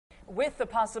With the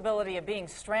possibility of being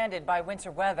stranded by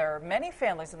winter weather, many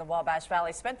families in the Wabash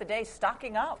Valley spent the day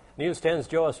stocking up. News 10's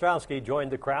Joe Ostrowski joined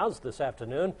the crowds this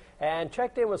afternoon and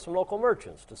checked in with some local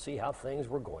merchants to see how things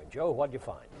were going. Joe, what'd you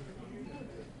find?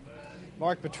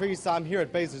 Mark Patrice, I'm here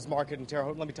at Basler's Market in Terre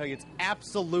Haute. Let me tell you, it's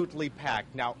absolutely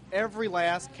packed. Now, every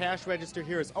last cash register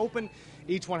here is open.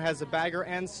 Each one has a bagger,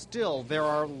 and still there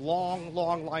are long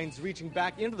lines reaching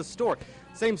back into the store.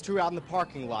 Same's true out in the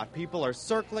parking lot. People are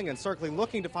circling and circling,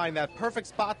 looking to find that perfect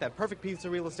spot, that perfect piece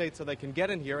of real estate so they can get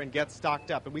in here and get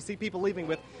stocked up. And we see people leaving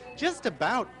with just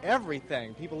about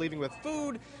everything. People leaving with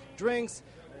food, drinks,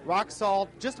 rock salt,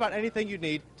 just about anything you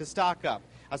need to stock up.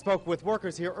 I spoke with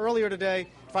workers here earlier today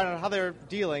to find out how they're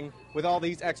dealing with all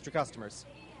these extra customers.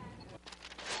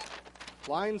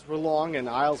 Lines were long and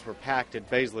aisles were packed at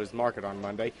Basler's Market on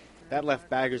Monday. That left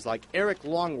baggers like Eric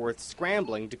Longworth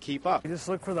scrambling to keep up. You just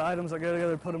look for the items that go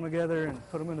together, put them together, and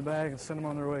put them in the bag and send them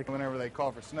on their way. Whenever they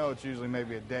call for snow, it's usually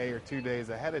maybe a day or 2 days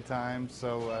ahead of time,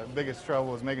 so biggest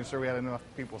trouble is making sure we had enough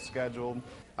people scheduled.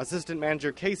 Assistant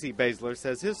Manager Casey Basler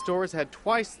says his stores had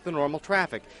twice the normal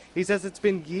traffic. He says it's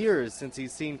been years since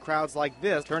he's seen crowds like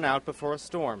this turn out before a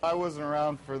storm. I wasn't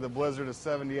around for the blizzard of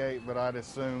 '78, but I'd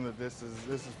assume that this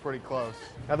is pretty close.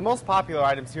 Now, the most popular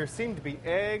items here seem to be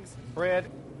eggs, bread,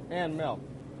 and milk.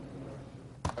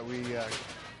 We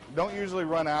don't usually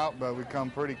run out, but we come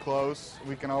pretty close.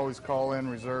 We can always call in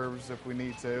reserves if we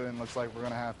need to, and looks like we're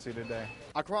going to have to today.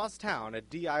 Across town at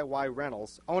DIY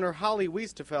Rentals, owner Holly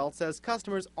Wiesterfeld says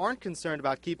customers aren't concerned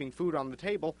about keeping food on the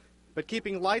table, but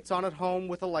keeping lights on at home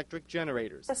with electric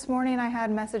generators. This morning I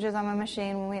had messages on my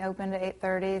machine when we opened at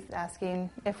 8:30 asking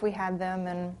if we had them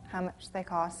and how much they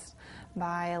cost.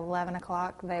 By 11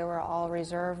 o'clock they were all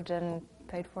reserved and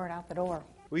paid for it out the door.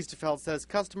 Wiesterfeld says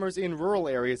customers in rural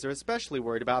areas are especially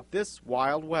worried about this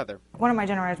wild weather. One of my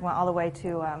generators went all the way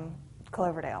to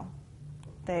Cloverdale.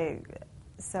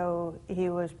 So he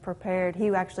was prepared. He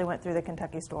actually went through the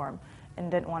Kentucky storm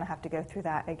and didn't want to have to go through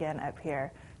that again up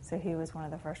here. So he was one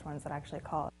of the first ones that actually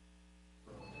called.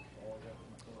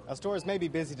 Now, stores may be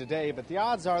busy today, but the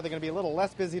odds are they're going to be a little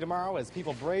less busy tomorrow as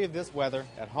people brave this weather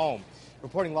at home.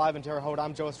 Reporting live in Terre Haute,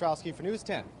 I'm Joe Ostrowski for News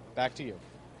 10. Back to you.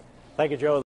 Thank you,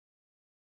 Joe.